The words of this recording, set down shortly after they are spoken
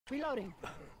Reloading.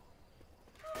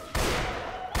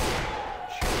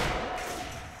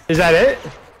 Is that it?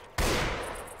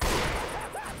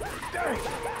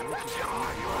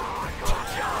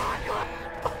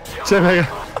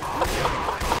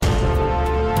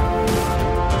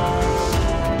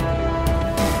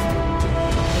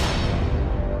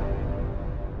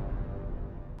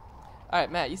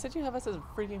 Alright, Matt, you said you have us as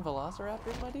freaking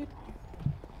velociraptors, my dude?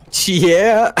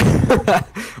 Yeah.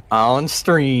 On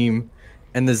stream.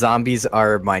 And the zombies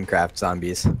are Minecraft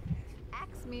zombies.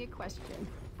 Ask me a question.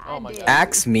 Oh my god.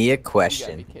 Ask me a You gotta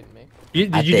question. be kidding me.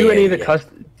 Did you do any of the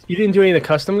custom? You didn't do any of the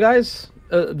custom guys?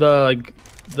 Dude, I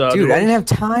didn't have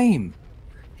time.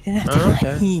 I didn't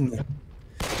have time.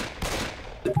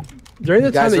 During the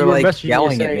You time guys that were you were like messaging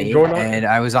yelling me at saying, me, "Jordan," and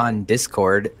I was on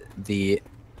Discord, the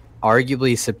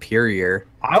arguably superior.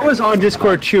 I was on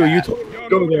Discord too. You told me to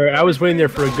go there. I was waiting there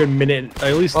for a good minute,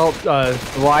 at least. Well,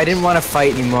 I didn't want to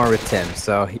fight anymore with Tim,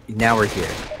 so now we're here.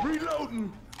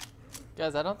 Reloading.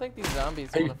 Guys, I don't think these zombies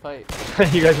want to fight.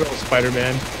 You guys are all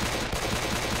Spider-Man.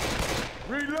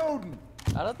 Reloading.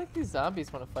 I don't think these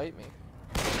zombies want to fight me.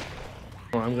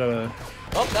 Well, I'm gonna.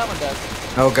 Oh, that one does.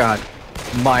 Oh god.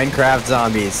 Minecraft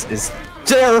zombies is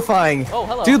terrifying. Oh,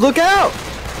 hello. Dude, look out!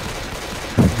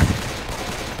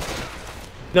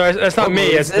 No, it's not What me.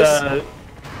 move It's is this? the.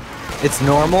 It's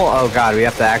normal? Oh god, we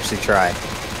have to actually try.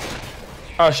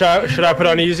 Oh, should I put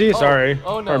on easy? Sorry.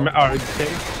 Oh, no.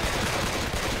 Okay.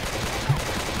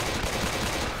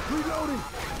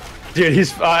 Dude,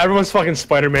 he's everyone's fucking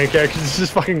Spider-Man characters. It's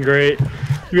just fucking great.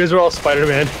 You guys are all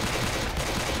Spider-Man.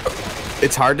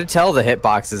 It's hard to tell the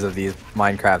hitboxes of these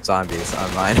Minecraft zombies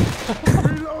online. Yeah,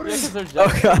 because they're just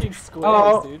freaking squares,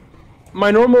 Oh. dude.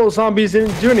 My normal zombies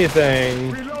didn't do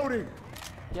anything. Reloading.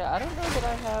 Yeah, I don't know that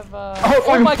I have,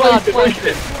 Oh, my god, plankton.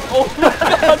 plankton! Oh my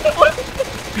god,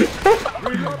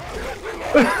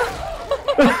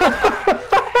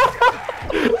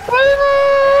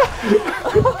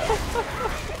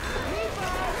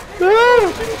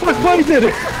 Fuck,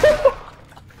 plankton!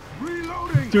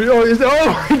 Reloading. Dude,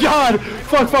 oh my god!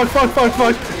 Fuck!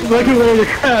 Like a little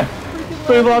crab.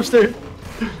 Play lobster.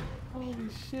 holy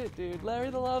shit, dude. Larry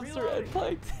the Lobster and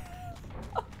plankton.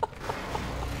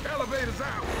 Elevators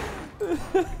out.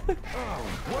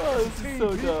 Oh, this is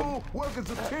so dumb. Work as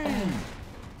a team.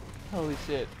 Holy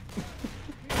shit.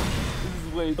 This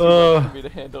is way too much for me to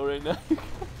handle right now.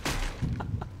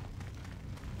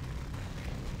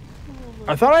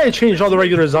 I thought I had changed all the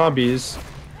regular zombies.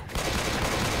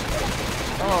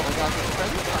 Oh my god, there's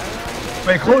friendly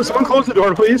fire on Wait, someone close the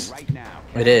door, please.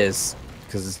 It is,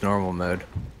 because it's normal mode.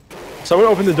 Someone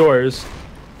open the doors.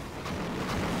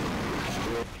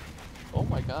 Oh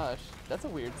my gosh, that's a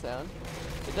weird sound.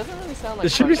 It doesn't really sound like.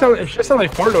 It should sound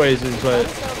like fart noises, It but.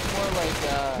 sounds more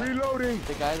like Reloading.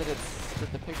 the guy that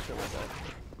the picture was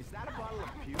of. Is that a bottle of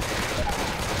puke?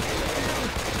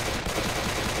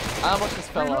 I almost just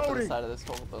fell off to the Reloading. side of this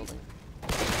whole building.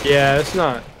 Yeah, it's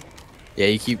not. Yeah,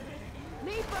 you keep...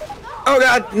 Oh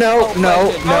god, no, Oh,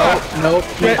 no,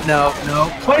 plankton. no, no, no.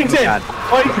 Plankton! Oh, god.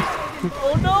 Plankton!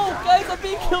 Oh no, guys, I'm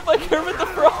being killed by Kermit the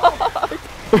Frog!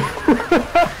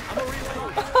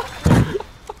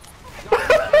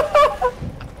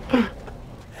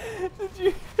 Did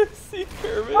you see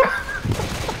Kermit?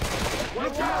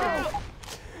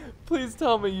 Please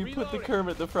tell me you put the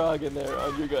Kermit the Frog in there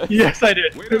on your guys. Yes, I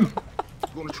did. Wait up.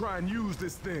 Gonna try and use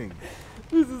this thing.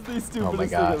 This is the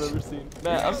stupidest thing I've ever seen.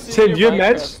 Matt, I'm seeing Tim, your do you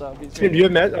have Minecraft meds? zombies Tim, right do you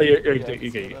have now. meds? Oh, you're Yeah, you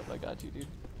just get hold it. up, I got you, dude.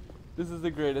 This is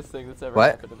the greatest thing that's ever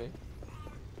What? happened to me.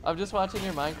 I'm just watching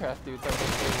your Minecraft dudes on this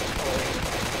stream. It's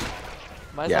hilarious.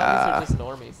 My zombies Yeah. are just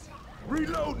normies.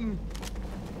 Reloading.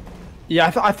 Yeah,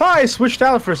 I thought I switched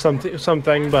out for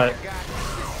something, but.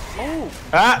 Oh!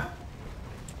 Ah!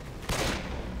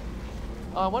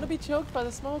 Oh, I want to be choked by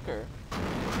the smoker.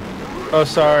 Oh,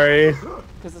 sorry.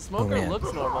 Because the smoker man.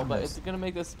 looks normal, but it's gonna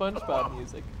make this SpongeBob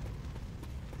music.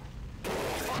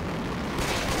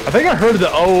 I think I heard the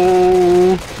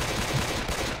oh.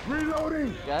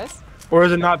 Reloading. Guys, Or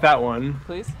is it not that one?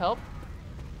 please help.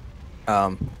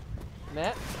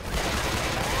 Matt?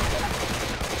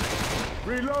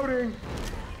 Reloading.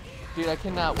 Dude, I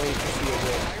cannot wait to see a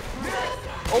win.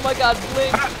 Oh my god,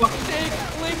 Blink! Jake,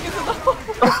 Blink is in the hole!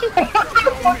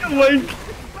 Fucking Link!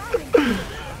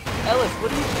 Ellis,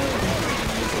 what are you doing? You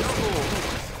freaking useless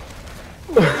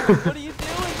fool. What are you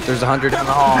doing, dude? There's 100 in the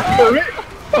hall.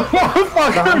 Oh,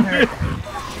 fuck!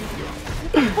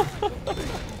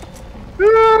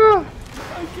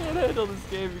 I can't handle this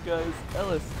game, you guys.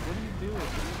 Ellis, what are you doing?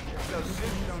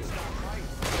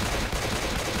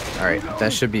 Alright,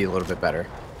 that should be a little bit better.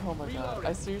 Oh my god,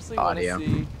 I seriously want to Audio.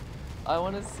 see... I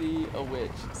want to see a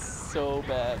witch so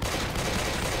bad.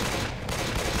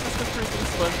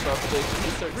 SpongeBob fish and he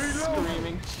starts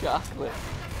screaming chocolate.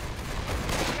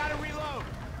 Gotta reload.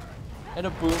 And a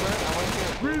boomer. I want to hear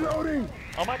it. Reloading.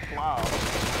 Oh my god.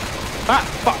 Ah,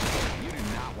 fuck. You do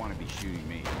not want to be shooting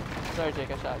me. Sorry, Jake,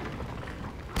 I shot you.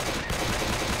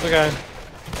 Okay.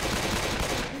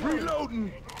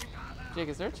 Reloading. Jake,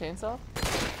 is there a chainsaw?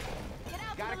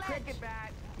 Got a cricket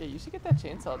bat. Yeah, you should get that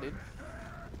chainsaw, dude.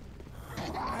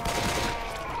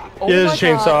 Oh Yeah, there's my a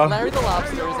chainsaw. God, Larry the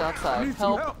Lobster is outside. Need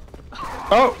some Help.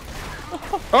 Oh.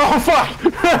 Oh, fuck.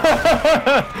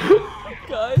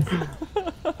 Guys.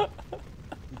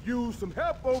 Use some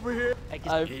help over here.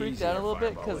 I freaked out a little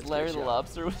bit because Larry the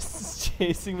Lobster was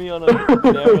chasing me on a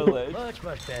narrow ledge.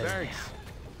 Thanks.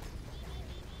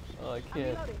 Oh, I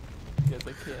can't. Guys,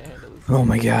 I can't handle this. Oh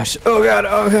my gosh. Oh god.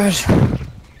 Oh gosh. Matt,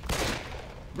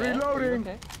 are you Reloading.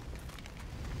 okay?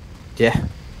 Yeah.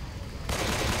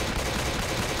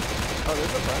 Oh, there's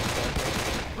a bunch down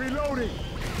here. Reloading.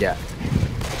 Yeah.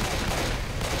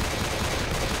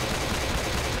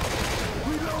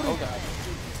 Oh god.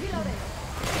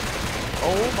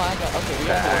 Oh my god. Okay, we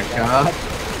gotta Back go down. up.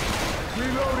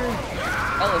 Reloading.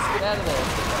 Ellis, get out of there.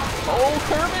 Oh,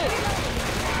 Kermit!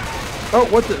 Oh,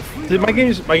 what the? Did my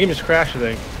game just crashed, I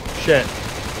think. Shit.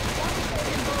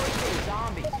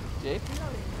 Jake?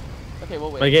 Okay,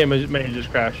 we'll wait. My game may have just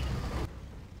crashed.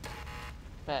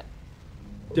 Matt,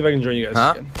 See if I can join you guys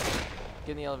Huh? again.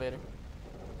 get in the elevator.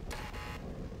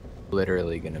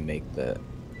 Literally gonna make the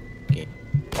game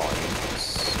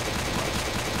volumes.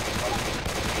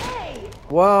 Hey!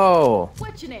 Whoa.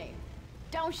 What's your name?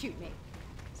 Don't shoot me.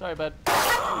 Sorry, bud.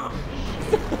 Some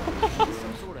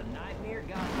sort of nightmare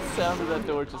god. The sound of that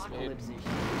door just made.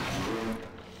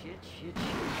 Shit.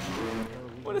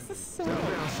 What is this sound?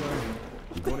 Down, son.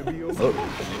 You're gonna be okay. Oh.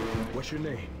 What's your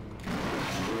name?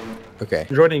 Okay.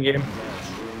 Joining game.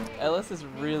 Ellis is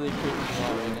really creeping me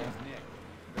out right now.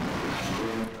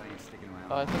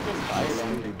 Oh, I think there's fire down Stay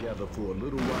here. together for a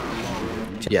little while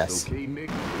longer. Yes. Okay, Nick?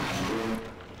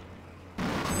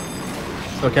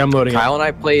 Okay, I'm loading Kyle and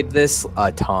I played this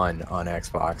a ton on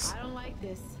Xbox. I don't like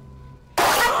this.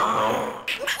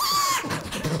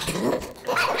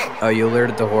 Oh, you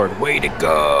alerted the horde. Way to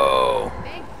go.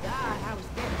 Thank God I was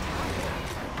there.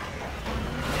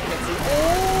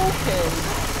 Okay.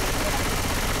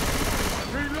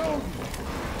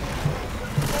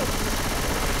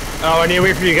 Oh, I need to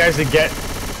wait for you guys to get.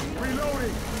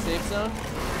 Reloading. Safe zone?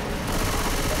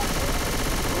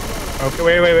 Okay,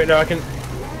 wait. No, I can.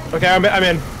 Okay, I'm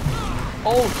in.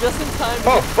 Oh, just in time to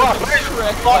Oh, get fuck. freaking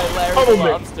wrecked by Larry Oh, the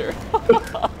man. Lobster.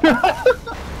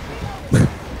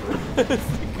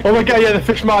 Oh my god, yeah, the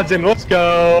fish mod's in. Let's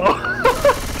go.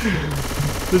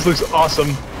 This looks awesome.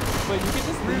 Wait, you can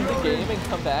just leave the game and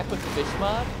come back with the fish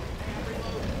mod?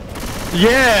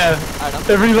 Yeah. Alright, I'm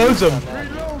It reloads on them. that.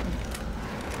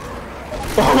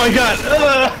 Oh my god.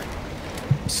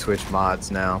 Switch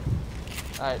mods now.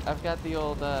 Alright, I've got the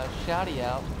old shouty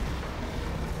out.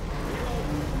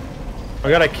 I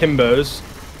got a Kimbo's.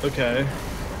 Okay.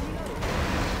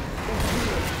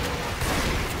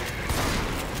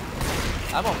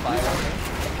 I'm on fire out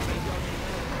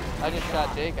there. I just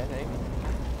shot Jake, I think.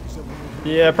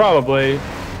 Yeah, probably.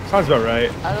 Sounds about right.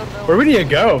 I don't know. Where we need to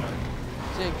go?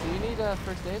 Jake, do you need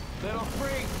first aid? Little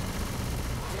freak.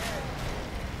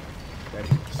 That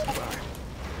hit the spot.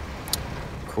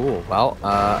 Cool. Well,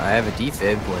 I have a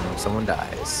defib when someone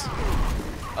dies.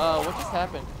 What just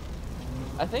happened?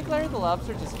 I think Larry the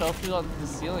Lobster just fell through on the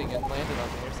ceiling and landed on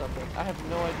me or something. I have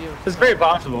no idea what It's very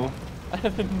possible. I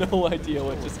have no idea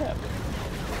what just happened.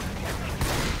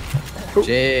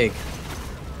 Jake,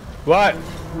 What?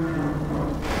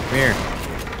 come here.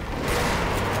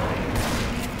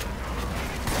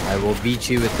 I will beat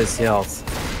you with this health.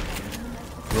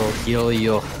 We'll heal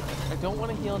you. I don't want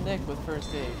to heal Nick with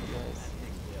first aid, guys.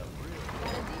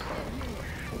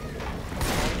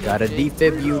 Got a Jake.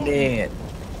 defib unit.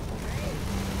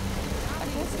 I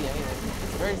can't see anything.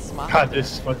 It's very small. God,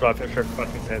 this SpongeBob fish are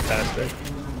fucking fantastic.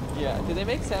 Yeah. Do they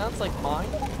make sounds like mine?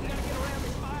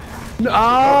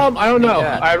 I don't know.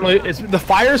 Yeah. I really. It's the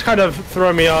fires kind of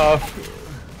throw me off.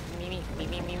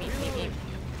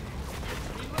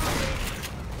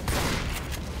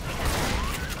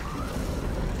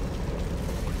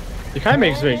 It kind of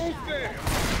makes me.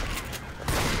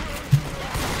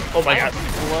 Oh my god.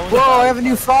 Blowing Whoa, up. I have a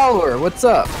new follower. What's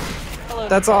up? Hello,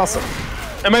 That's awesome.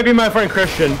 That might be my friend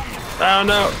Christian. I don't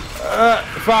know.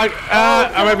 Fuck.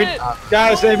 I might be. Kermit!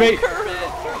 Guys, save me. Kermit!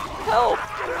 Help!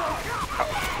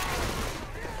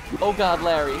 Oh god,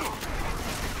 Larry.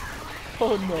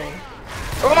 Oh no.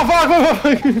 Oh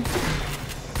fuck!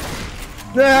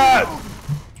 Yeah.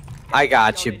 I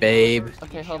got you, babe.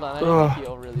 Okay, hold on. I need Ugh. to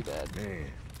heal really bad. Man,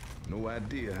 no no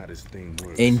idea how this thing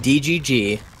works. In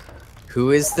DGG,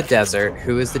 who is the desert,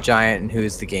 who is the giant, and who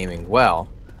is the gaming? Well,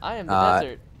 I am the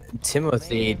desert.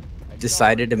 Timothy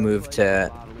decided to move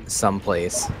to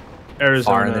someplace Arizona.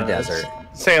 far in the desert.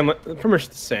 Sand, pretty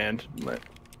much sand.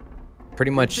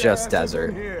 Pretty much just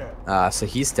desert. So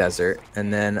he's desert,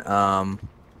 and then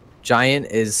giant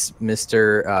is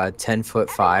Mr.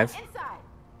 10'5",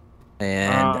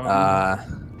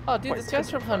 and Oh, dude, this guy's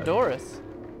from Honduras.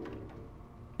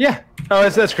 Yeah. Oh,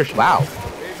 that's Christian. wow.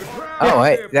 Oh,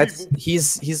 hey,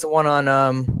 he's the one on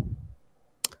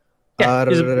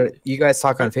Yeah, you guys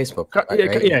talk on Facebook,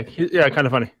 right? Yeah, kind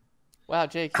of funny. Wow,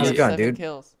 Jake, How's he it has going, 7 dude?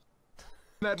 kills.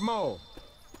 That mall.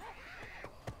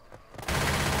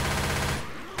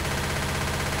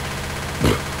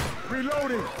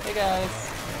 Reloading. Hey guys.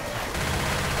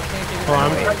 I can't get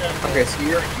Oh, it. Okay, so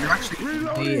you're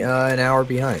actually an hour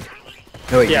behind.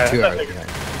 No, wait, Yeah, you're 2 I hours think- behind.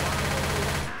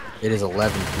 It is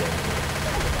 11 p.m.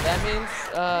 That means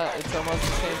it's almost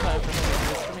the same time for him as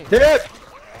it is for me. Hit it!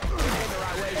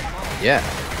 Yeah,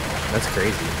 that's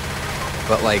crazy.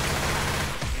 But like,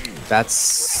 that's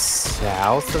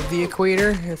south of the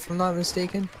equator, if I'm not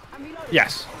mistaken.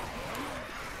 Yes.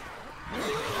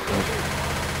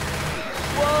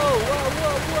 Whoa!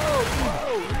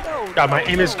 No! God, my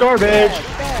aim is garbage.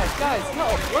 Bad, guys,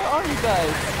 help! Where are you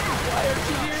guys?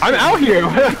 Why aren't you here? I'm out here.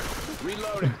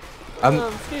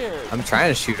 I'm scared. I'm trying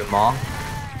to shoot them all.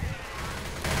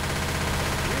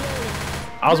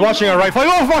 I was watching a right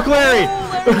flank. Oh, fuck, Larry!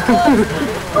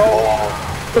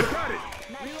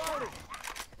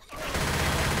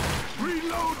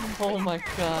 Oh my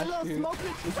gosh, dude.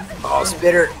 Oh,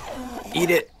 spitter,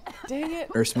 eat it, Dang it!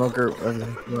 or smoker.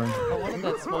 I wanted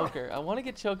that smoker. I want to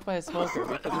get choked by a smoker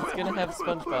because it's gonna have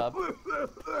SpongeBob.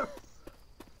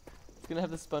 It's gonna have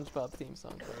the SpongeBob theme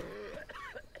song playing.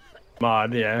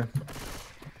 Mod, yeah.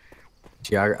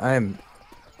 I'm.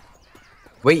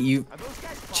 Wait,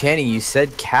 Channy, you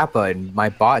said Kappa, and my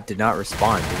bot did not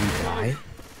respond. Did he die?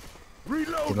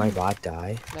 Did my bot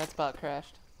die? That bot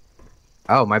crashed.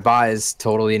 Oh, my bot is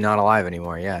totally not alive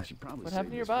anymore. Yeah. What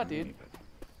happened to your bot, dude?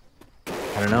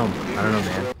 I don't know,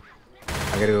 man.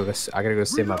 I gotta go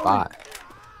save my bot.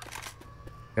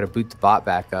 Gotta boot the bot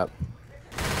back up.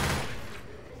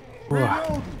 Whew.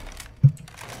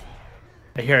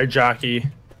 I hear a jockey.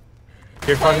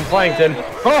 You're fucking Plankton.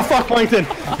 Oh, fuck, Plankton!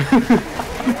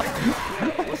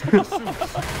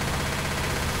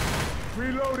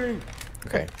 Reloading.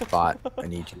 Okay, bot, I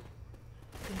need you.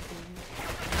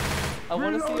 I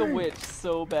want to see a witch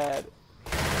so bad.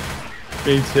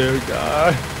 Me too,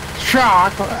 God.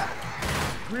 Shock!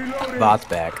 Reloading. Bot's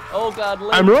back. Oh god,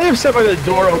 Link. I'm really upset by the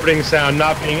door opening sound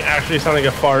not being actually sounding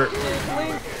like a fart.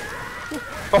 Link.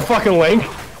 Oh, fucking Link.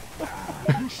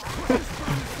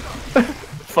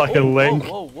 Fucking Link.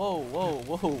 Whoa! I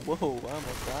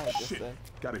almost died just then.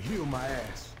 Gotta heal my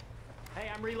ass. Hey,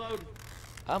 I'm reloading.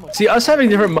 See, us having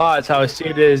different mods, how I see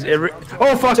it is,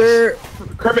 oh, fuck!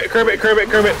 Kermit.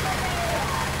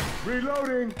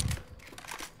 Reloading.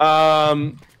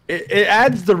 It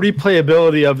adds the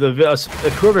replayability of the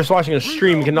if whoever's watching a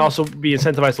stream can also be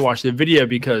incentivized to watch the video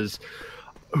because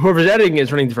whoever's editing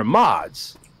is running different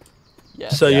mods.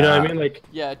 Yes. So you know what I mean, like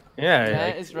Yeah. yeah, Matt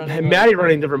like, is running Maddie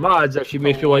running different mods actually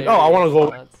makes people like, oh, I want to go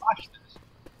mods. watch this.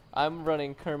 I'm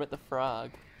running Kermit the Frog.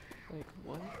 Like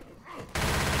what?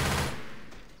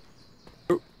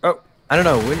 Oh, I don't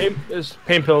know. There's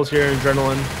pain pills here,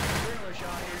 adrenaline.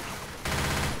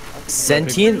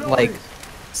 Sentient, like,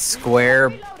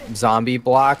 square zombie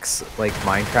blocks, like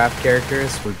Minecraft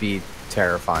characters, would be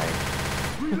terrifying.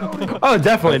 Oh,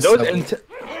 definitely.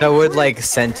 That would, like,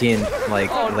 sentient,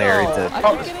 like, Oh Larry no! the I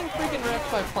keep getting freaking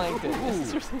wrecked by Plankton. This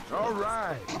is ridiculous. All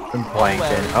right.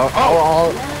 Plankton. Oh,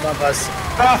 all of us.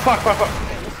 Ah, fuck.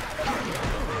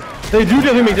 They do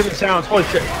definitely make different sounds. Holy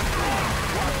shit.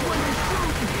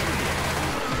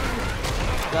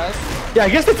 Guys, Yeah, I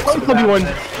guess the Teletubby one.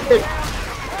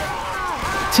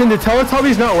 Tim, did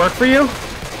Teletubbies not work for you?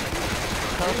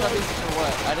 Teletubbies for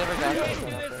what? I never got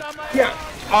that. Yeah.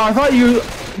 Oh, I thought you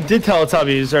did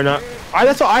Teletubbies or not.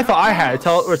 That's what I thought I had,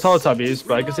 Teletubbies,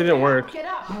 but I guess it didn't work. Get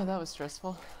up. Oh, that was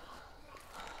stressful.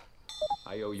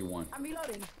 I owe you one. I'm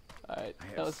reloading. Alright,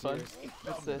 that was fun.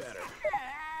 What's this?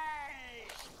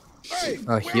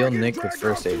 Oh, heal Nick with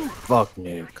first aid. Fuck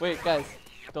Nick. Wait, guys,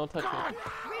 don't touch me.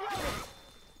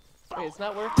 Wait, it's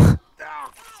not working?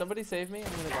 Somebody save me?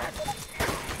 I'm gonna die.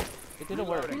 It didn't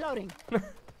work. Reloading.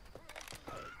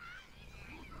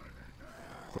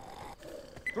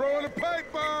 Throwing a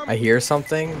pipe bomb. I hear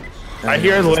something. I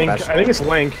hear It's a Link. special. I think it's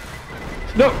Link.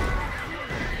 No.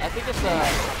 I think it's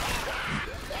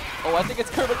oh, I think it's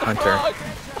Kermit the Hunter. Frog!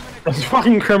 It's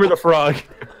fucking Kermit the Frog.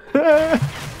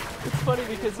 It's funny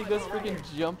because he goes freaking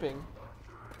jumping.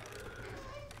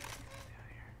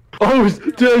 Oh,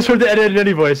 dude, I just heard the edit in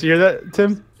any voice. You hear that,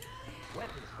 Tim?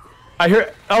 I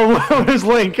hear. Oh, where's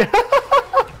Link?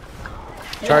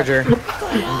 Charger.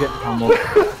 I'm getting pummeled.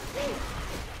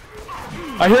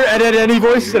 I hear edit in any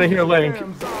voice, and I hear Link.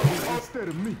 Instead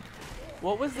of me.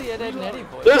 What was the Ed, Ed and Eddie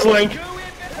voice? There's Link.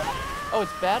 Oh,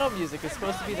 it's battle music. It's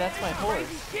supposed to be That's My Horse.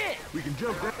 We can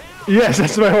jump down. Yes,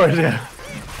 that's my horse. Yeah.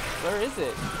 Where is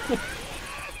it?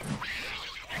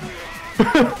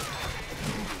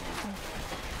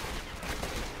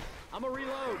 I'm a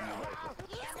reload.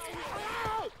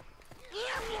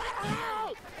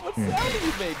 What sound are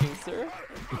you making, sir?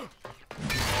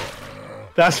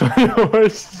 That's my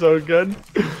horse. So good.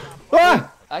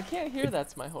 Ah! I can't hear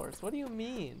That's My Horse. What do you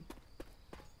mean?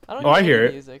 I don't Oh, I hear any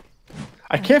it. music.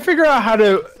 I can't figure out how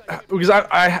to because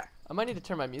I I might need to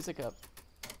turn my music up.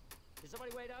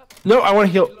 no, I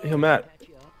want to heal Matt.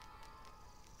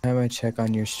 Time I check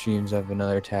on your streams, I have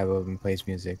another tab open, plays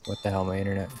music. What the hell, my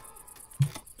internet?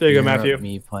 There you go, Interrupt Matthew.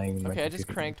 Me playing my Okay, I just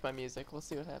computer. cranked my music. We'll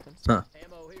see what happens. Huh.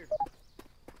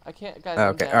 I can't, guys. I'm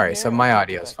Okay, down alright, so here. my I'll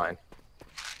be audio's back.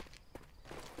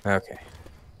 fine. Okay.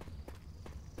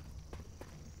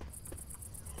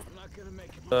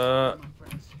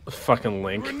 Fucking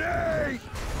Link. Grenade!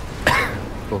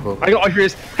 Cool, cool. All I hear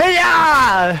is hey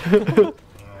ya.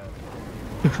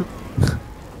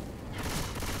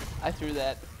 I threw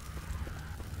that.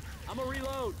 I'm a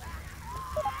reload.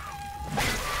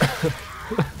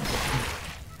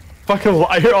 Fucking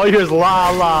I hear all you hear is la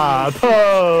la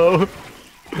po.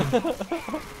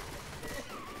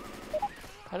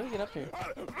 How do we get up here?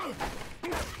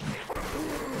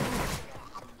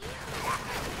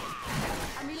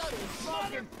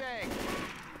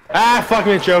 Ah, fuck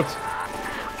me, it choked.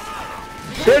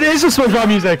 It is the SpongeBob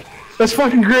music. That's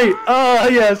fucking great.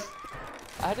 Yes.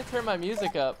 I had to turn my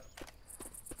music up.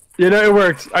 You know, it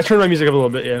worked. I turned my music up a little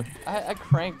bit, yeah. I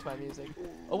cranked my music.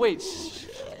 Oh wait, shh.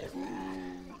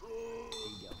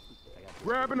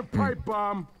 Grabbing a pipe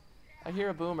bomb. I hear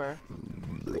a boomer.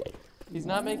 He's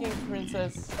not making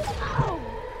Princess.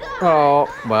 Oh,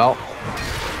 well.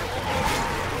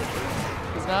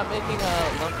 He's not making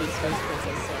a Lumpy Space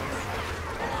Princess sense.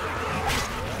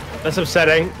 That's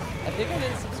upsetting. I think I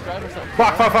didn't subscribe or something.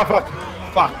 Fuck, fuck, fuck,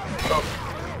 fuck. Fuck.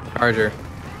 Charger.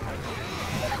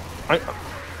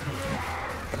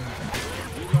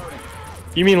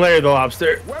 You mean Larry the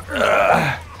Lobster?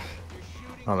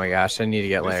 Oh my gosh, I need to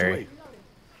get Larry.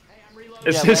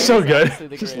 It's, Yeah, it's so Larry's good. honestly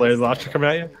the Just Larry the greatest. Lobster coming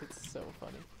at you. It's so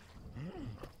funny.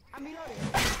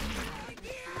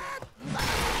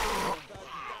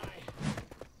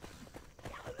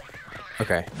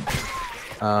 Okay.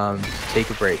 Take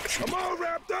a break. I'm all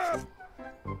wrapped up.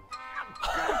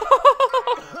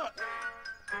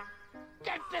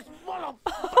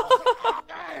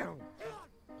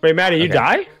 Wait, Maddie, you Okay.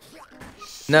 die?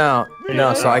 No,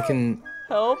 no, so I can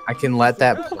Help, let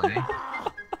that play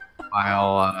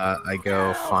while I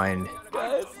go find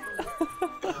guys.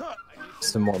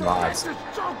 some more mods.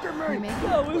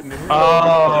 That was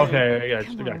Oh, okay. I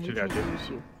got you. Got you. Got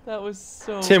you. that was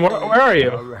so. Tim, funny. where are All you?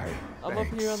 right. I'm up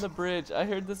here on the bridge. I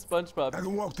heard the SpongeBob. I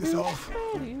can walk this off.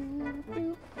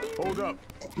 Hold up.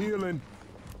 Healing.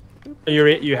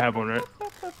 You have one, right?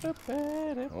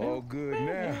 All good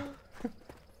now.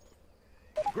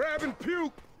 Grabbing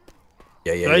puke.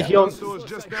 Yeah, Should I yeah. heal? So it's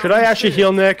just Should I actually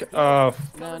heal Nick? No,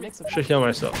 Nick's a. Should heal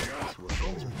myself.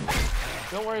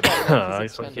 Don't worry about it. I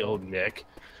Nick's guess I'll expendable. heal Nick.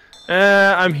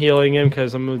 I'm healing him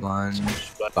because I'm.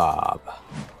 SpongeBob.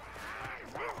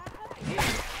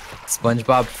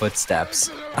 SpongeBob footsteps.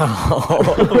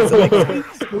 Oh,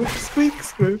 squeak,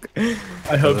 squeak.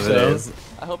 I hope That's what it so. is.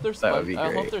 I hope they're That would be I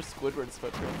hope great. they're Squidward's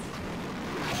footprints.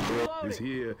 This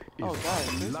here is Oh god, a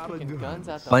there's lot of freaking guns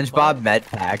out the SpongeBob butt. med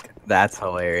pack. That's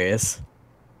hilarious.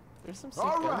 There's some sick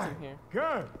all guns right. in here.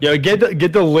 Gun. Yo, get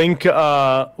the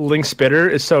link spitter.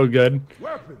 It's so good.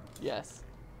 Weapon. Yes.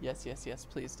 Yes, yes, yes,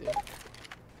 please do.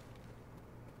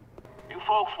 You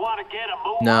folks want to get a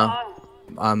move No.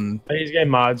 on? He's getting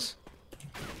mods.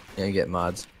 Yeah, you get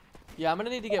mods. Yeah, I'm gonna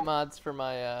need to get mods for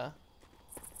my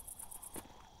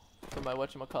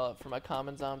whatchamacallit, for my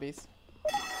common zombies.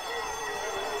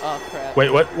 Oh crap.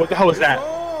 Wait, what the hell was that?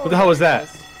 What the hell was that?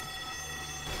 Guys,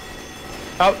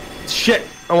 Oh, shit.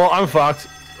 Oh, well, I'm fucked.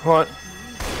 Hold on.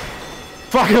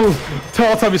 Fucking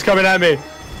Teletubbies coming at me.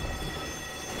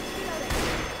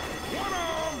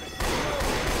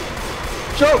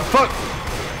 Joe, fuck.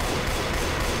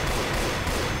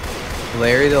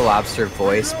 Larry the Lobster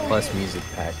voice plus music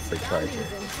pack for Charger.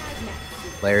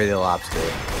 Larry the Lobster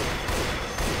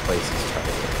replaces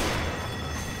Charger.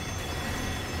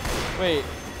 Wait,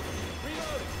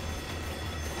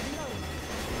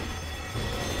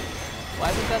 Well,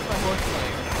 I think that's my horse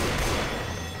playing.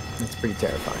 That's pretty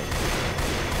terrifying.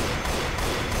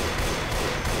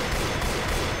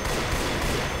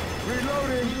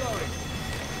 Reloading.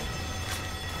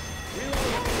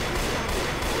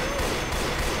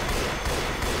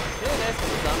 It's really nice when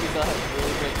the zombies all have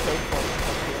really great choke points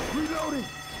up here. Reloading.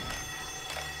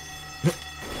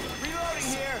 Reloading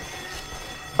here.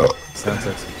 Sounds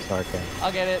like some sarcasm.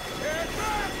 I'll get it.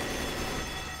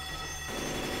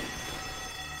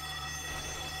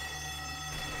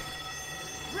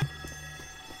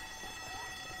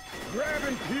 Grab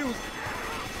and puke.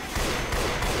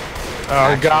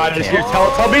 Oh god, it's your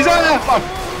Teletubbies! Ah,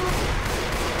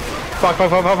 fuck!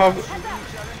 Fuck.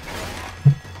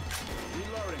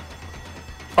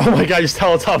 Oh my god, these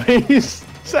Teletubbies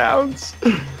sounds.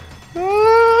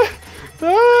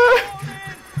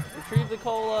 Retrieve the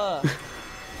cola.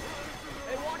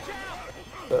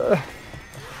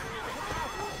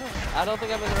 I don't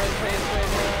think I'm in the right place right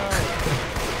now.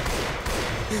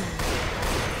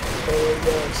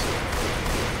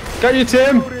 Got you,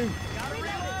 Tim!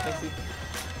 Thanks,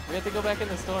 we have to go back in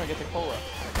the store and get the cola.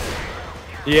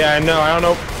 Yeah, I know, I don't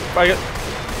know if I get...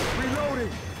 Reloading.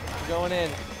 Going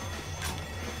in.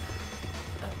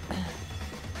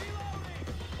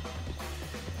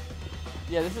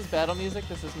 Yeah, this is battle music.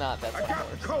 This is not. That's my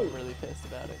horse. I'm really pissed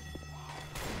about it.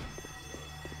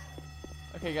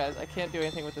 Okay, guys, I can't do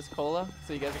anything with this cola,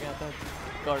 so you guys are gonna have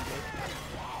to guard me.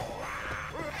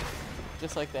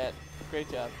 Just like that. Great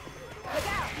job.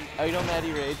 Oh, you know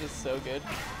Maddie Rage is so good.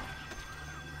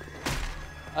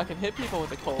 I can hit people with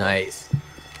the cola. Nice.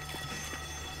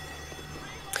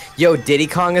 Yo, Diddy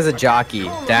Kong is a jockey.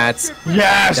 That's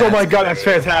Yes! Oh my god, that's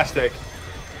fantastic.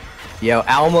 Yo,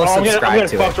 Almo subscribe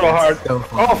to it. Real hard. So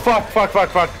Oh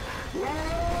fuck.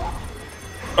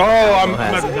 Oh, I'm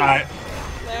about to die.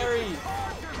 Larry!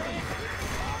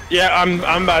 Yeah, I'm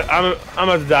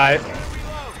about to die.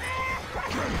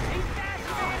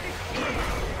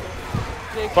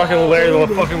 Fucking Larry the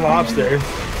fucking lobster.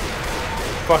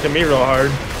 Fucking me real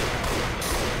hard.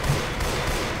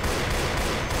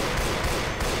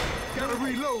 Gotta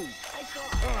reload.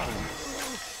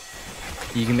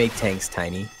 you can make tanks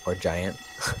tiny or giant.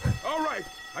 All right,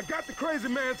 I got the crazy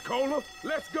man's cola.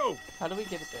 Let's go. How do we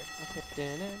get it there?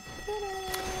 Okay.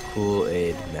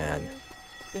 Kool-Aid man.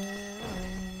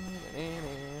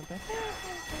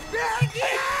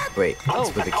 Wait,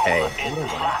 it's with a K.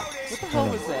 What the hell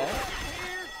was that?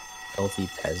 Healthy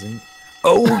peasant.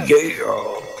 Oh yeah.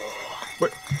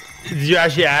 What? Did you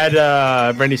actually add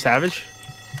Randy Savage?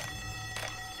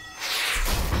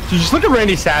 Dude, just look at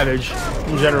Randy Savage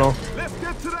in general. Let's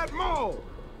get to that mall.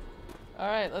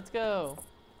 Alright, let's go.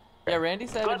 Yeah, Randy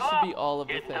Savage should be all of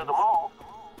the things. Oh,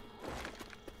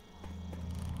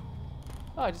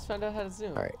 I just found out how to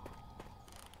zoom. All right.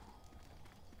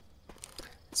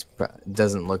 It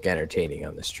doesn't look entertaining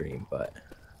on the stream, but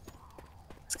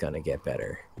it's gonna get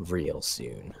better real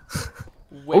soon.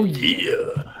 Oh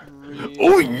yeah!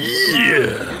 Oh yeah!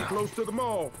 Get close to the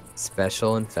mall.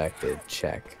 Special infected,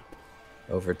 check.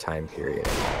 Overtime period.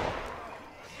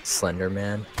 Slender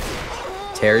Man.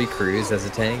 Terry Crews as a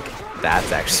tank.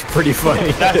 That's actually pretty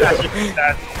funny. That's actually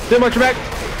sad. Too much back.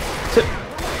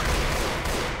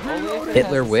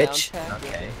 Hitler Witch.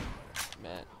 Okay.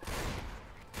 Matt.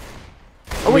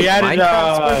 We added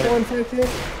Special infected.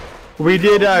 we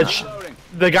did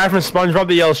the guy from SpongeBob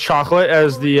that yells chocolate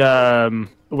as the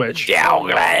witch.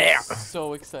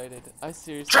 So excited. I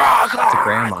seriously. It's a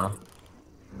grandma.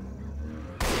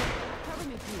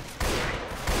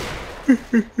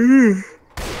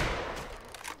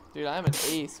 Dude, I'm an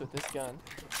ace with this gun.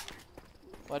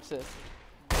 Watch this.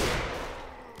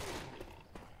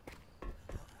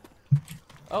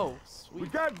 Oh, We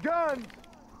sweet. got guns.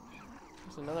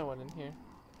 There's another one in here.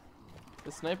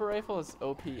 The sniper rifle is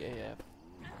OP AF.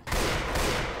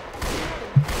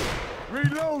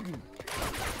 Reloading.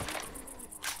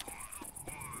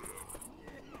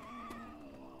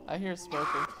 I hear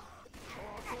smoking.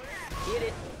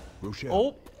 Rochelle.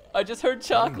 Oh, I just heard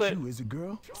chocolate. Is it,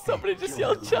 girl? Somebody just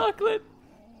yelled chocolate.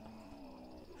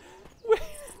 Wait,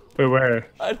 Wait, where?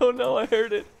 I don't know. I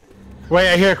heard it.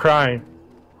 Wait, I hear crying.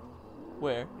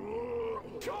 Where?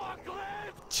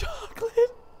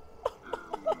 Chocolate.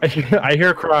 I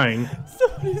hear crying.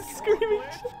 Somebody's screaming.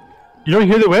 You don't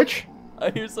hear the witch?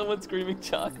 I hear someone screaming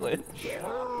chocolate.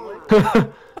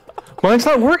 Mine's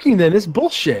not working then. It's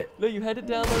bullshit. No, you had to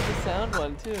download the sound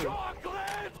one too.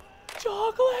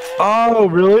 Chocolate. Oh,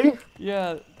 really?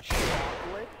 Yeah.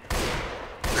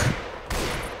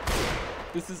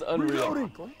 This is unreal.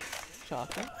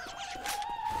 Chocolate.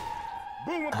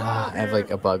 Boom. I have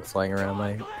like a bug flying around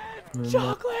my room.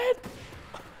 Chocolate.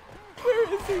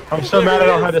 Where is I'm so mad I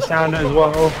don't have the sound as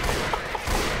well.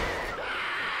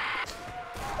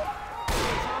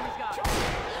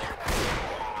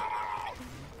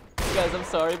 Guys, I'm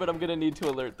sorry, but I'm gonna need to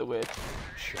alert the witch.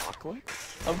 Chocolate?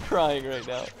 I'm crying right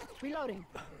now. Reloading.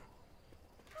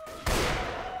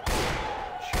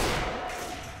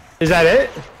 Is that it?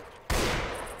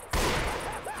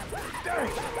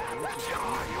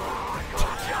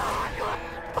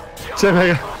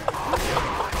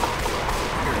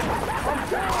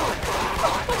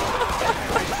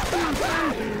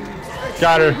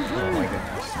 Got her. Oh my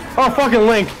goodness. Oh, fucking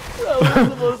Link. That was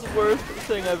the most worst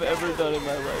thing I've ever done in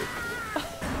my life.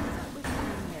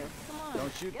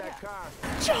 Don't shoot that car.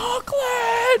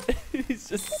 Chocolate! He's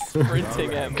just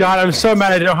sprinting at me. God, I'm so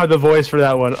mad I don't have the voice for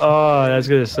that one. Oh, that's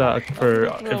gonna suck for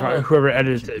whoever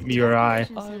edits it, me or I.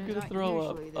 I'm gonna throw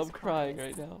up. I'm crying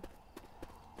right now.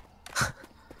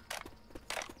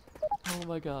 Oh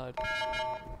my god.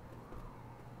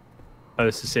 Oh,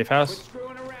 this is safe house. Quit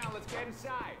screwing around. Let's get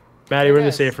inside. Maddie, we're in the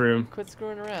Guys, safe room. Quit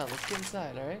screwing around. Let's get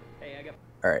inside, alright? Hey, I got.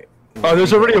 All right. Oh,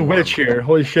 there's already a witch here.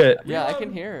 Holy shit. Yeah, I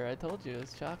can hear her. I told you,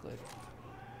 it's chocolate.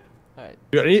 Alright.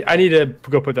 I need to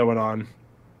go put that one on.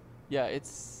 Yeah,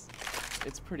 it's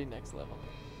pretty next level.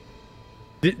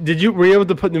 Were you able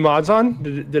to put new mods on?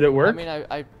 Did it work? I mean,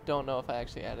 I don't know if I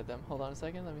actually added them. Hold on a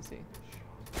second, let me see.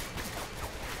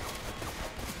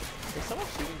 Is someone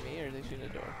shooting me or are they shooting a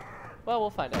door? Well, we'll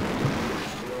find out.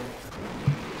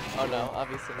 Oh no,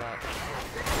 obviously not. I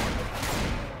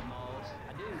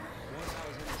do. Once I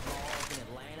was in this mall up in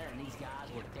Atlanta and these guys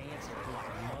were dancing for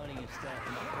like money and stuff.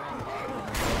 And my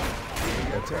friend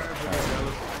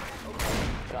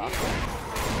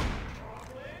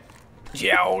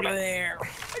Yeah, over there.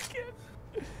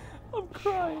 I'm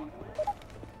crying.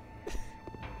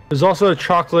 There's also a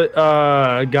chocolate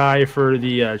guy for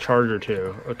the charger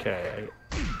too. Okay.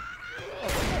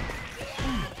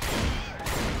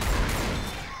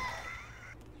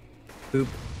 Boop.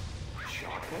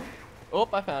 Oh,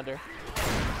 I found her.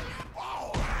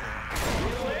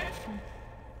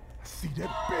 See that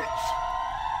bitch?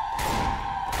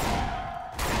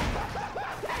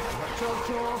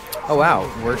 Oh wow,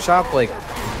 workshop like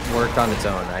worked on its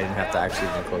own. I didn't have to actually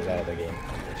even close out of the game.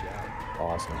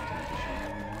 Awesome.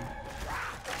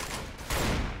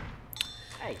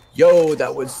 Yo,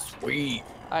 that was sweet.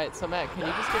 Alright, so Matt, can you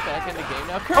just get back in the game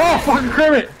now? Oh, Kermit! fucking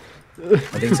Kermit!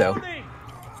 I think so.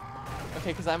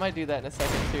 Okay, because I might do that in a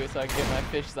second too, so I can get my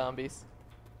fish zombies.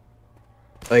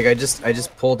 Like I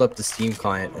just pulled up the Steam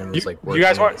client and was like you working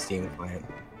guys on want- the Steam client.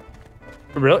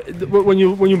 Really? When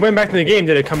you went back to the game,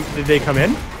 did they come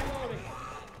in?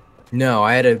 No,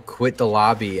 I had to quit the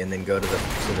lobby and then go to the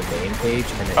main page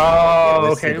and then Oh, it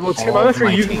okay. listed Well, all I'm not of sure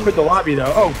my you can team. quit the lobby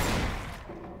though. Oh,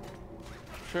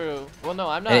 True. Well, no,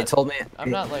 I'm not. And it told me I'm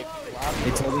not like lobby.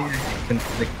 It told me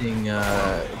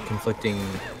conflicting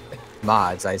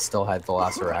mods. I still had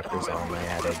Velociraptors on. I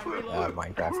added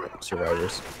Minecraft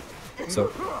survivors,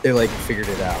 so they like figured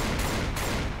it out.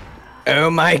 Oh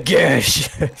my gosh!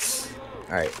 All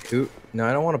right, who? No,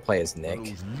 I don't want to play as Nick.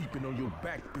 Those leaping on your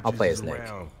back I'll play bitches as Nick.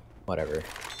 around. Whatever.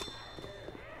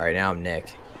 All right, now I'm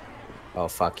Nick. Oh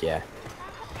fuck yeah!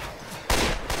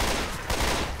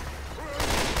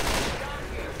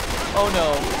 Oh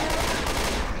no.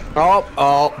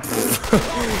 Oh!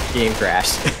 Game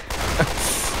crashed.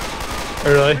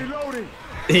 really? Reloading.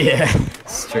 Yeah,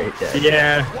 straight dead.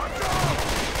 Yeah.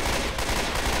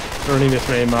 Running this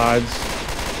many mods.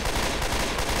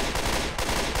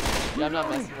 Yeah, I'm not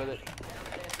messing with it.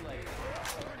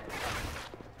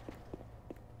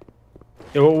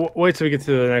 Yeah, we'll wait till we get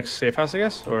to the next safe house, I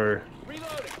guess. Or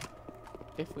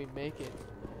If we make it.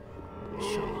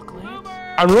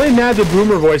 I'm really mad the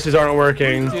boomer voices aren't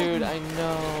working. Dude, I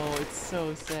know. It's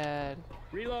so sad.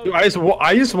 Dude, I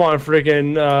just want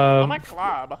freaking.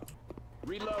 club.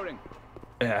 Reloading.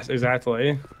 Yes,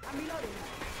 exactly.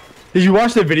 Did you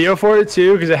watch the video for it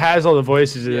too? Because it has all the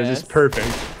voices. It's Yes. just perfect.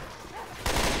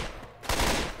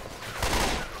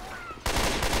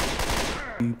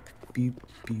 Beep,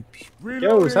 beep, beep.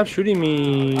 Yo, stop shooting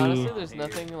me. Honestly, there's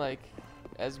nothing like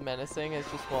as menacing as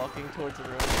just walking towards a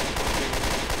room.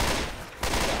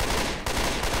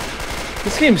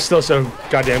 This game's still so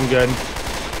goddamn good.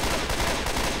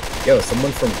 Yo,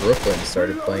 someone from Brooklyn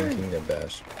started playing Kingdom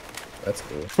Bash. That's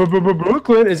cool. But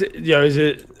Brooklyn, is it? Yeah, is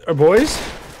it our boys?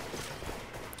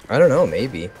 I don't know,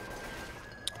 maybe.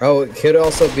 Oh, it could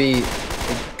also be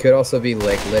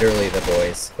like literally the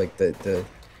boys, like the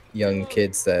young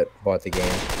kids that bought the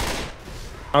game.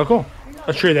 Oh, cool.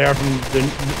 I'm sure they are from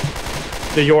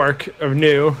the York of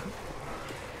New.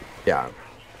 Yeah.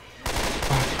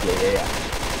 Yeah.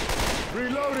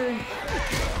 Reloading.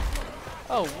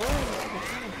 Oh, where is it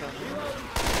coming from?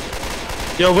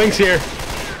 Yo, Link's here.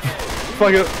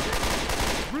 Fuck it.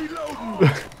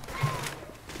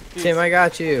 Dude, Tim, I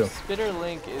got you. Spitter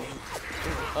Link is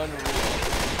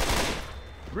unreal.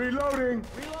 Reloading.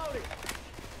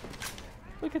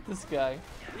 Look at this guy.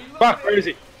 Fuck, where is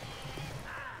he?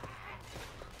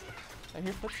 I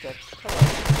hear footsteps.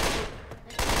 Hello.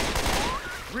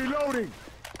 Reloading.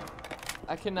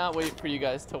 I cannot wait for you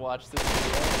guys to watch this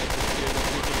video and just hear the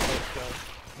freaking voice go,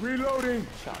 Reloading.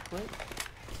 chocolate?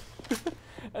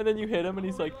 And then you hit him and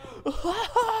he's like,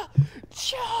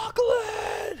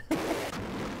 chocolate!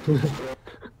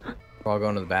 We're all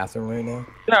going to the bathroom right now.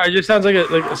 Yeah, it just sounds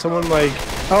like someone like.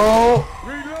 Oh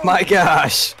my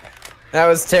gosh, that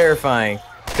was terrifying.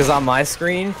 Because on my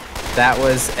screen, that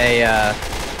was a an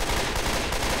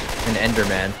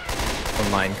Enderman from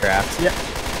Minecraft. Yeah.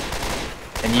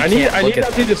 And you I need can't look to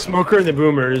at see the smoker and the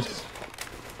boomers.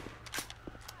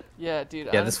 Yeah, dude.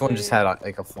 Yeah, this one just had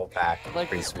like a full pack. like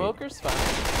Pretty the sweet. smoker's fine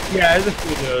Yeah, there's a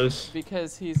few of those.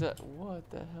 because he's a what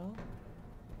the hell?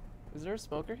 Is there a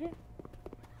smoker here?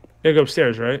 You go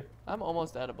upstairs, right? I'm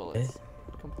almost out of bullets,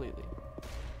 completely.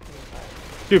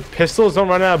 Dude, pistols don't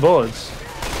run out of bullets.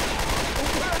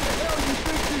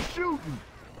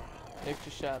 Nick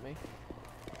just shot me.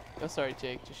 Oh, sorry,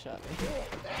 Jake just shot me.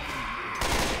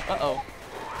 Uh-oh.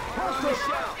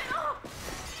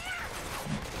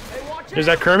 Is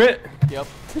that Kermit? Yep.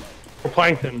 Or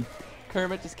Plankton?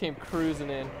 Kermit just came cruising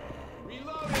in.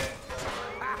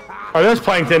 Oh, there's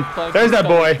Plankton. Plankton's There's that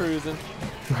coming boy. Cruising.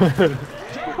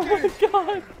 Oh my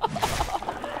god.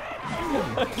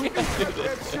 I can't do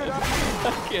this.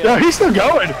 I can't. Yo, he's still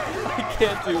going. I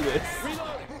can't do this.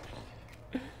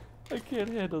 I can't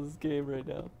handle this game right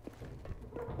now.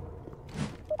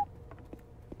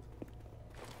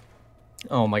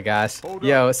 Oh my gosh. Hold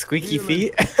Yo, up. squeaky Healing.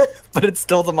 feet, but it's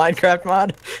still the Minecraft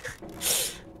mod.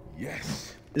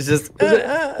 Yes. It's just.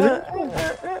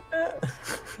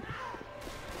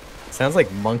 Sounds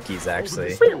like monkeys,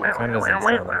 actually. Kind of doesn't sound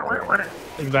like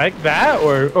it. Like that,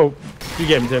 or you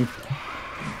gave him Tim.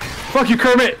 Fuck you,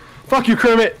 Kermit. Fuck you,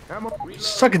 Kermit.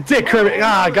 Suck a dick, Kermit.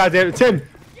 Ah, goddamn it, Tim.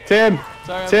 Sorry,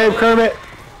 I'm Tim, coming. Kermit.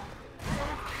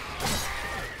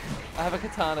 I have a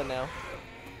katana now.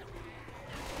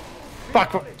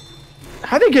 Fuck.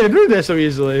 How'd they get through this so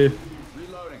easily?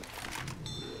 Reloading.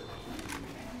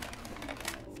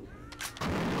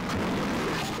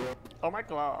 Oh my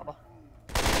god.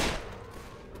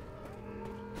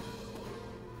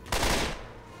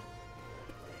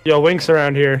 Yo, Link's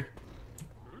around here.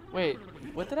 Wait,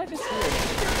 what did I just hear?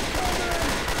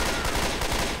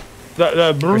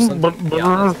 There's something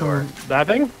beyond this door. That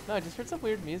thing? No, I just heard some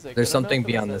weird music. There's I don't know something if it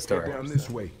was beyond that this door. Down this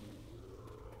way.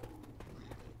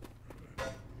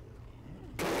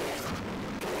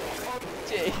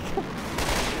 Jake.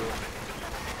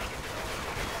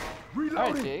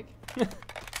 Alright, Jake.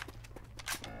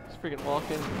 Just freaking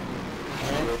walking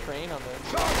ran a train on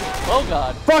this. Oh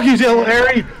god. Fuck you,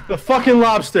 Larry. The fucking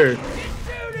lobster.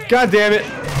 God damn it.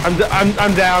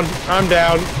 I'm down. I'm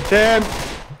down. Tim.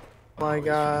 Oh my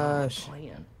gosh.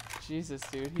 Jesus,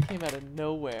 dude, he came out of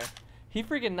nowhere. He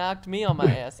freaking knocked me on my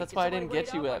ass. That's why I didn't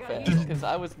get you that fast, because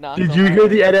I was knocked Did on you my hear ass.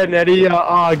 the Ed, Ed and Eddie?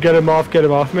 Get him off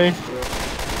me. I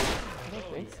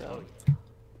don't think so.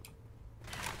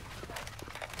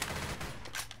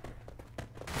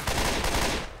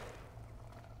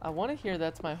 I want to hear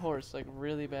That's My Horse, like,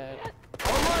 really bad.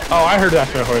 Oh, I heard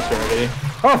that's my horse already.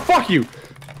 Oh, fuck you.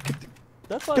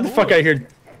 That's my Get the horse. fuck out of here.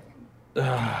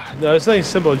 No, it's nothing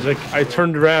simple. Just like I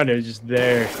turned around and it was just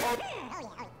there.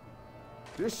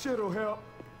 This shit'll help.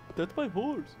 That's my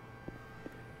horse.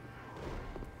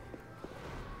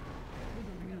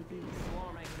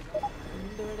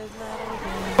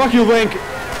 Fuck you, Link.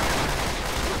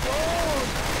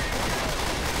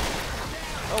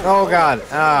 Oh god.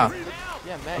 Ah,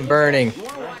 Yeah, man. I'm burning. You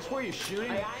wanna watch where you're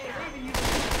shooting?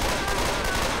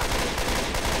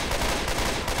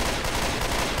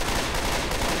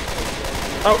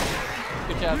 Oh,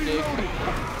 Good job, Jake.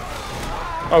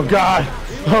 oh god.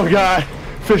 Oh god.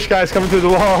 Fish guy's coming through the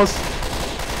walls.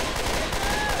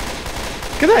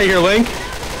 Get out of here, Link.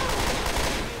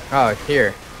 Oh,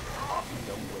 here.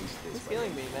 Who's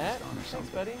healing me, Matt? Thanks,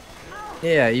 buddy.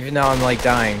 Yeah, even though I'm like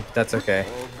dying, that's okay.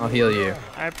 I'll heal you.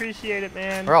 I appreciate it,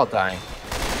 man. We're all dying.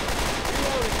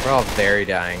 We're all very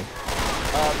dying.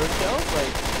 Rochelle's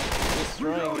like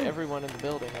destroying everyone in the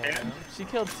building right now. She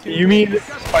killed 2. You mean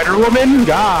Spider-Woman?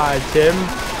 God, Tim.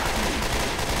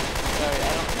 Sorry,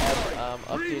 I don't have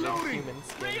updated human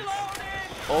skins.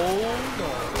 Oh no.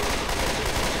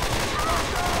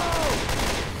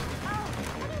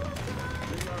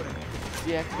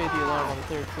 Deactivate the alarm on the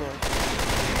 3rd floor.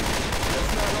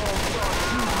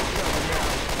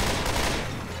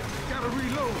 Gotta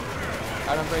reload.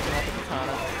 Alright, I'm breaking out the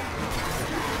katana.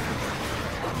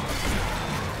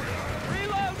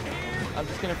 I'm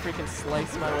just gonna freaking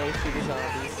slice my way through the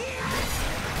zombies.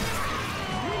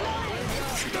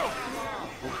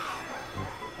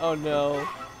 Oh no.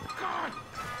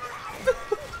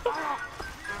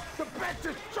 The bitch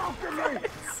is choking me.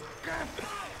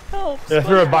 Help! Yeah,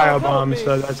 threw a SpongeBob, bio help bomb, me.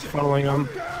 so that's funneling them.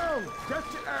 Down. Get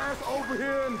your ass over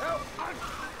here and help.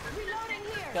 Reloading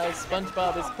here. Guys,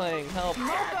 SpongeBob is playing. Help! Get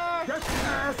your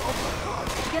ass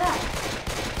over. Get up.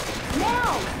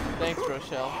 Now. Thanks,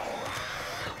 Rochelle.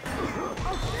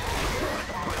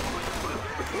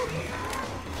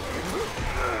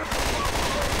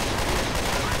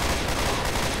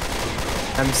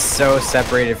 I'm so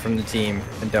separated from the team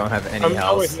and don't have any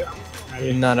health.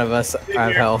 None of us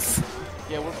have health.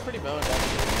 Yeah, we're pretty boned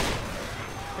actually.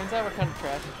 Turns out we're kind of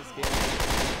trash at this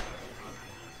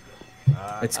game.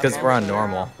 It's because we're on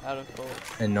normal. Out of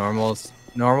bullets. And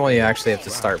normal you actually have to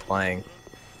start playing.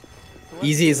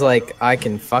 Easy is like, I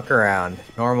can fuck around.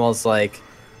 Normal is like,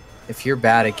 if you're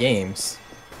bad at games,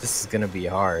 this is gonna be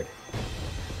hard.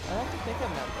 I don't think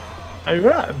I'm that bad. I mean,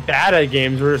 we're not bad at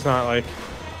games. We're just not like.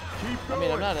 I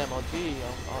mean, I'm not MLG,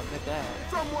 I'll admit that.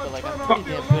 But like, I'm pretty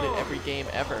damn good at every game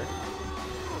ever.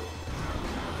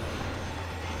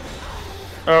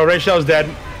 Oh, Rachel's dead.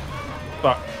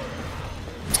 Fuck.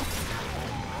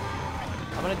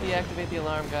 I'm gonna deactivate the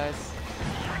alarm, guys.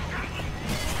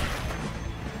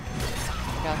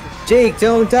 Got this. Jake,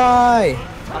 don't die!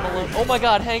 I'm alone. Oh my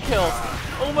god, Hank Hill!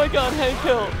 Oh my god, Hank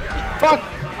Hill! Fuck!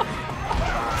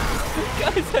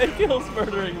 Guys, Hank Hill's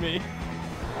murdering me.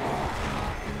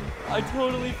 I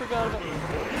totally forgot about.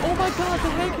 Oh my god, the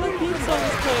Hank Hill theme song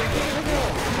is playing. King of the Hill.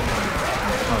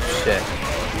 Oh shit.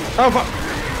 Oh fuck!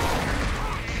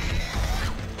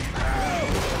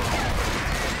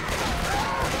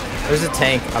 There's a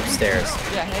tank upstairs.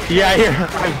 Yeah, Hank. Yeah, I hear.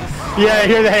 Yeah, I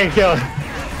hear the Hank kill.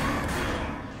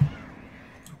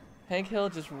 Hank Hill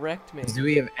just wrecked me. Do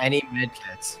we have any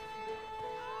medkits?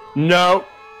 No.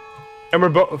 And we're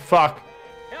both. Fuck.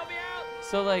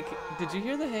 So like, did you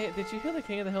hear the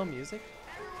King of the Hill music?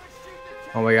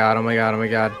 Oh my god, oh my god, oh my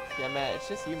god. Yeah, Matt, it's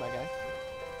just you, my guy.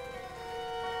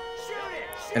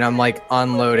 And I'm like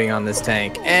unloading on this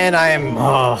tank. And I am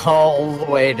all the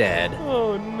way dead.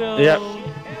 Oh no. Yep.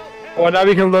 Well, now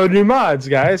we can load new mods,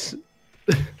 guys.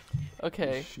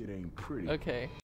 Okay. Shit ain't pretty. Okay.